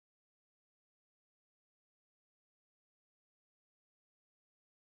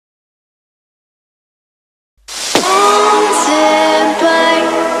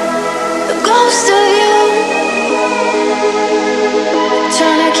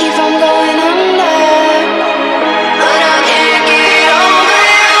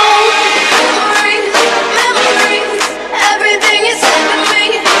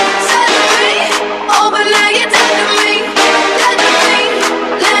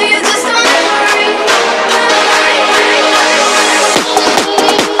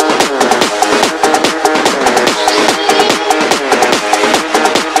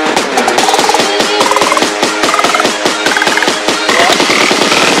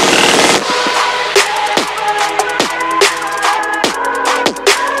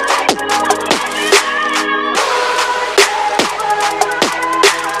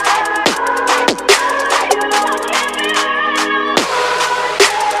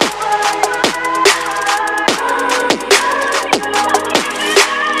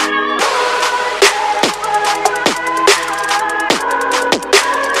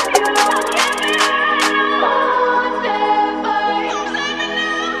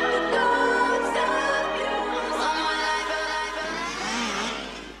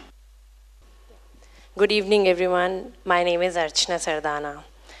Good evening, everyone. My name is Archana Sardana.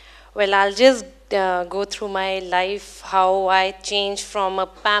 Well, I'll just go through my life, how I changed from a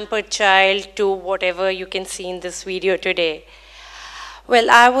pampered child to whatever you can see in this video today. Well,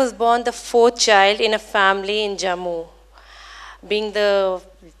 I was born the fourth child in a family in Jammu. Being the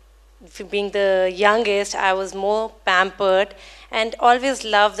youngest, I was more pampered and always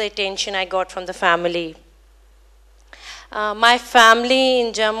loved the attention I got from the family. My family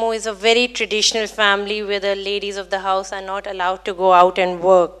in Jammu is a very traditional family where the ladies of the house are not allowed to go out and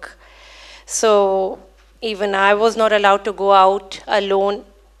work. So even I was not allowed to go out alone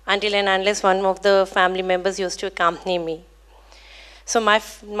until and unless one of the family members used to accompany me. So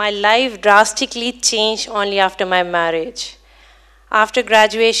my life drastically changed only after my marriage. After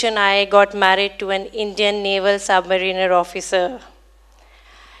graduation, I got married to an Indian naval submariner officer.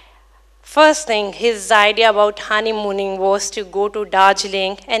 First thing, his idea about honeymooning was to go to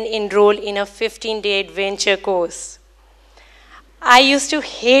Darjeeling and enroll in a 15-day adventure course. I used to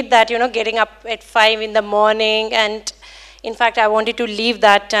hate that, getting up at 5 in the morning, and in fact, I wanted to leave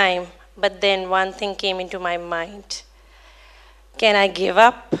that time. But then one thing came into my mind. Can I give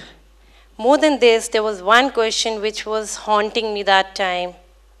up? More than this, there was one question which was haunting me that time.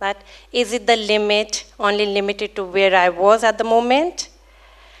 That, is it the limit, only limited to where I was at the moment?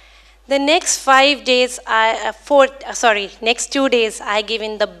 The next 5 days, next 2 days, I gave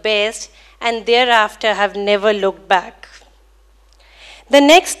in the best, and thereafter have never looked back. The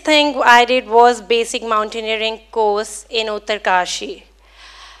next thing I did was basic mountaineering course in Uttarkashi.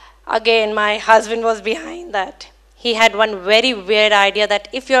 Again, my husband was behind that. He had one very weird idea that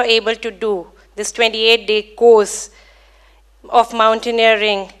if you're able to do this 28-day course of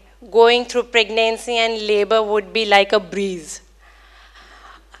mountaineering, going through pregnancy and labor would be like a breeze.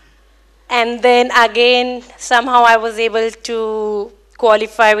 And then again, somehow I was able to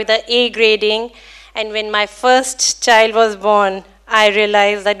qualify with the A grading. And when my first child was born, I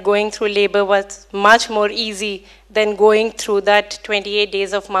realized that going through labor was much more easy than going through that 28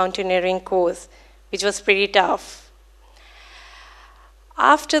 days of mountaineering course, which was pretty tough.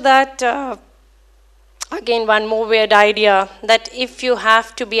 After that, again, one more weird idea, that if you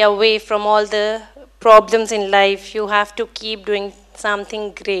have to be away from all the problems in life, you have to keep doing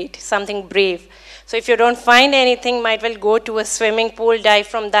something great, something brave. So if you don't find anything, might well go to a swimming pool, dive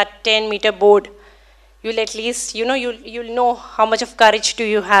from that 10-meter board. You'll at least, you'll know how much of courage do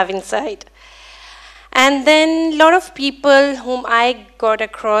you have inside. And then a lot of people whom I got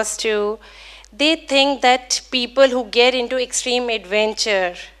across to, they think that people who get into extreme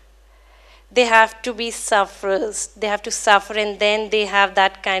adventure, they have to be sufferers. They have to suffer, and then they have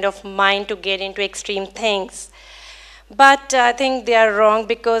that kind of mind to get into extreme things. But I think they are wrong,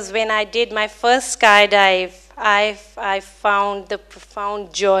 because when I did my first skydive, I found the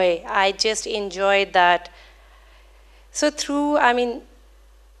profound joy. I just enjoyed that. So through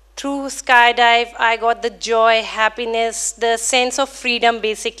skydive, I got the joy, happiness, the sense of freedom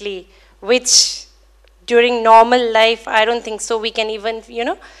basically, which during normal life, I don't think so we can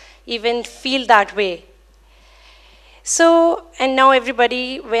even feel that way. So, and now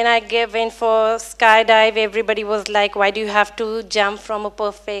everybody, when I went for skydive, everybody was like, why do you have to jump from a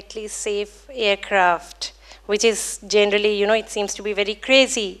perfectly safe aircraft? Which is generally, it seems to be very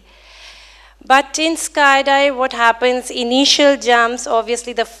crazy. But in skydive, what happens, initial jumps,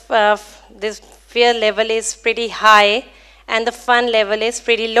 obviously this fear level is pretty high and the fun level is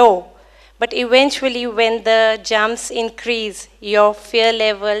pretty low. But eventually, when the jumps increase, your fear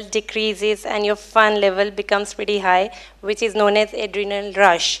level decreases and your fun level becomes pretty high, which is known as adrenal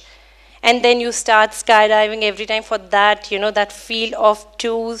rush. And then you start skydiving every time for that, that feel of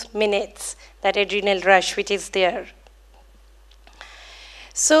 2 minutes, that adrenal rush which is there.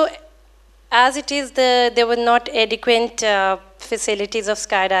 So, as it is, there were not adequate facilities of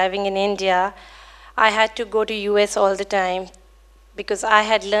skydiving in India, I had to go to US all the time, because I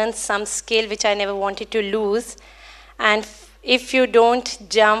had learned some skill which I never wanted to lose. And if you don't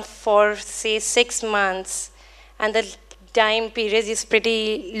jump for, say, 6 months, and the time period is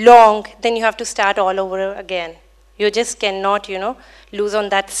pretty long, then you have to start all over again. You just cannot, lose on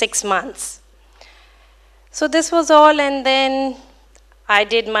that 6 months. So this was all, and then I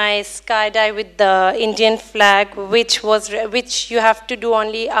did my skydive with the Indian flag, which you have to do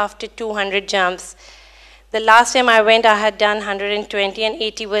only after 200 jumps. The last time I went, I had done 120 and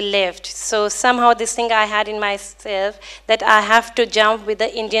 80 were left. So somehow this thing I had in myself that I have to jump with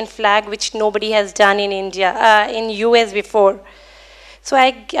the Indian flag, which nobody has done in in US before. So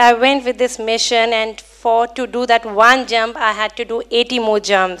I went with this mission, and to do that one jump, I had to do 80 more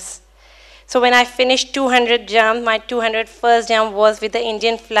jumps. So when I finished 200 jump, my 201st jump was with the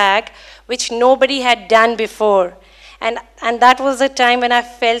Indian flag, which nobody had done before. And that was the time when I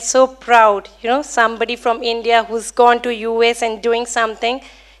felt so proud, somebody from India who's gone to US and doing something,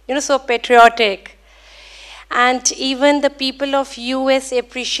 so patriotic. And even the people of US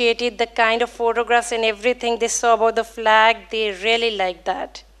appreciated the kind of photographs and everything they saw about the flag. They really liked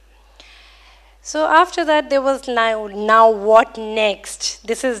that. So after that, there was now what next?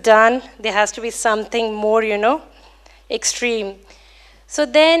 This is done. There has to be something more, extreme. So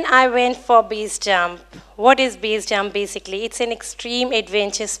then I went for base jump. What is base jump basically? It's an extreme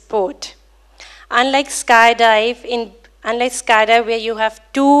adventure sport. Unlike skydive where you have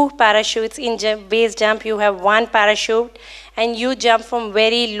 2 parachutes, in base jump you have 1 parachute and you jump from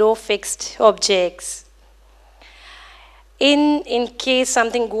very low fixed objects. In case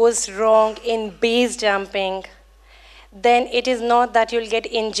something goes wrong in base jumping, then it is not that you'll get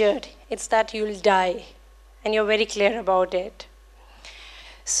injured, it's that you'll die. And you're very clear about it.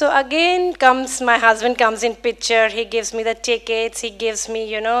 So again my husband comes in picture, he gives me the tickets, he gives me,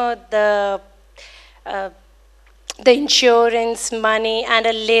 the insurance money and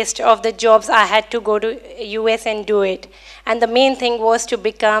a list of the jobs I had to go to US and do it. And the main thing was to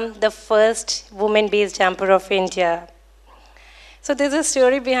become the first woman-based jumper of India. So there's a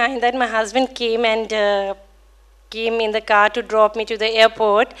story behind that. My husband came and came in the car to drop me to the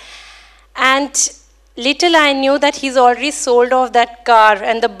airport. And little I knew that he's already sold off that car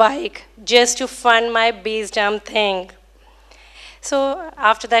and the bike just to fund my base jump thing. So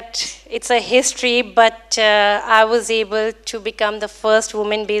after that, it's a history, but I was able to become the first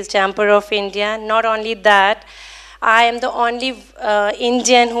woman-based jumper of India. Not only that, I am the only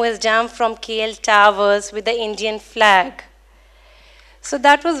Indian who has jumped from KL Towers with the Indian flag. So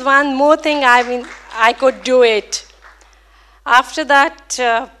that was one more thing, I could do it. After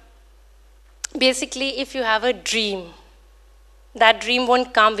that, basically, if you have a dream, that dream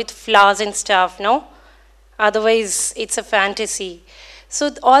won't come with flowers and stuff, no? Otherwise, it's a fantasy.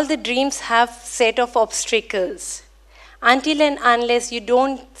 So all the dreams have set of obstacles. Until and unless you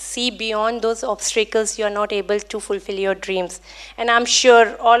don't see beyond those obstacles, you're not able to fulfill your dreams. And I'm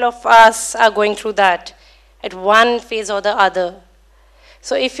sure all of us are going through that at one phase or the other.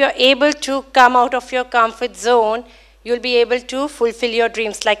 So if you're able to come out of your comfort zone, you'll be able to fulfill your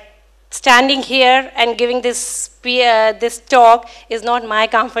dreams. Like standing here and giving this talk is not my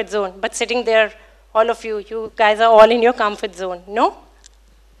comfort zone, but sitting there, all of you guys are all in your comfort zone, no?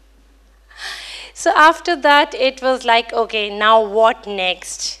 So after that, it was like, okay, now what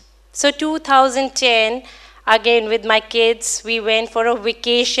next? So 2010, again with my kids, we went for a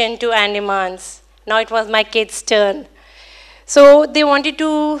vacation to Andamans. Now it was my kids' turn. So they wanted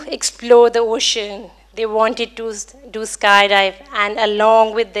to explore the ocean. They wanted to do skydive, and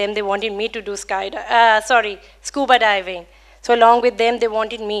along with them, they wanted me to do scuba diving. So along with them, they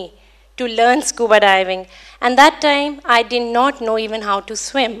wanted me to learn scuba diving. And that time, I did not know even how to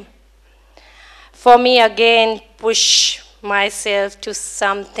swim. For me, again, push myself to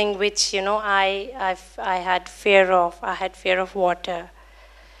something which, I had fear of. I had fear of water.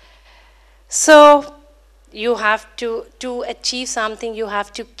 So you have to achieve something, you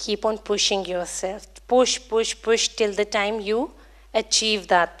have to keep on pushing yourself. Push, push, push till the time you achieve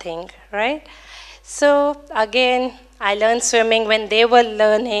that thing, right? So again, I learned swimming when they were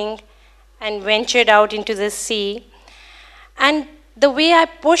learning and ventured out into the sea. And the way I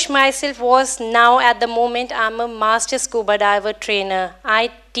pushed myself was now at the moment I'm a Master Scuba Diver Trainer. I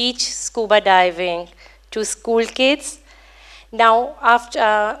teach scuba diving to school kids. Now,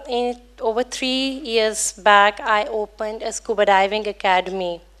 over 3 years back, I opened a scuba diving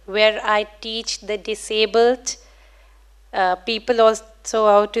academy where I teach the disabled people also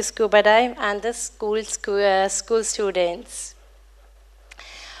how to scuba dive and the school students.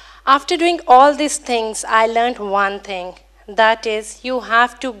 After doing all these things, I learned one thing. That is, you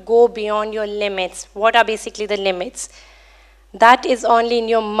have to go beyond your limits. What are basically the limits? That is only in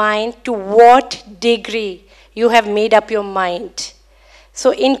your mind to what degree you have made up your mind.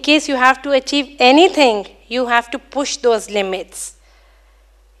 So in case you have to achieve anything, you have to push those limits.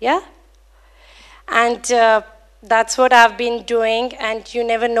 Yeah? And that's what I've been doing, and you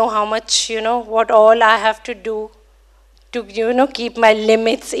never know how much, what all I have to do to, keep my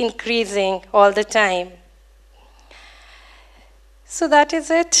limits increasing all the time. So that is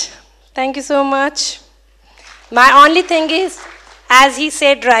it. Thank you so much. My only thing is, as he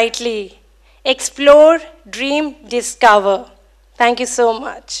said rightly, explore, dream, discover. Thank you so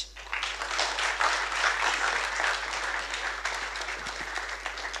much.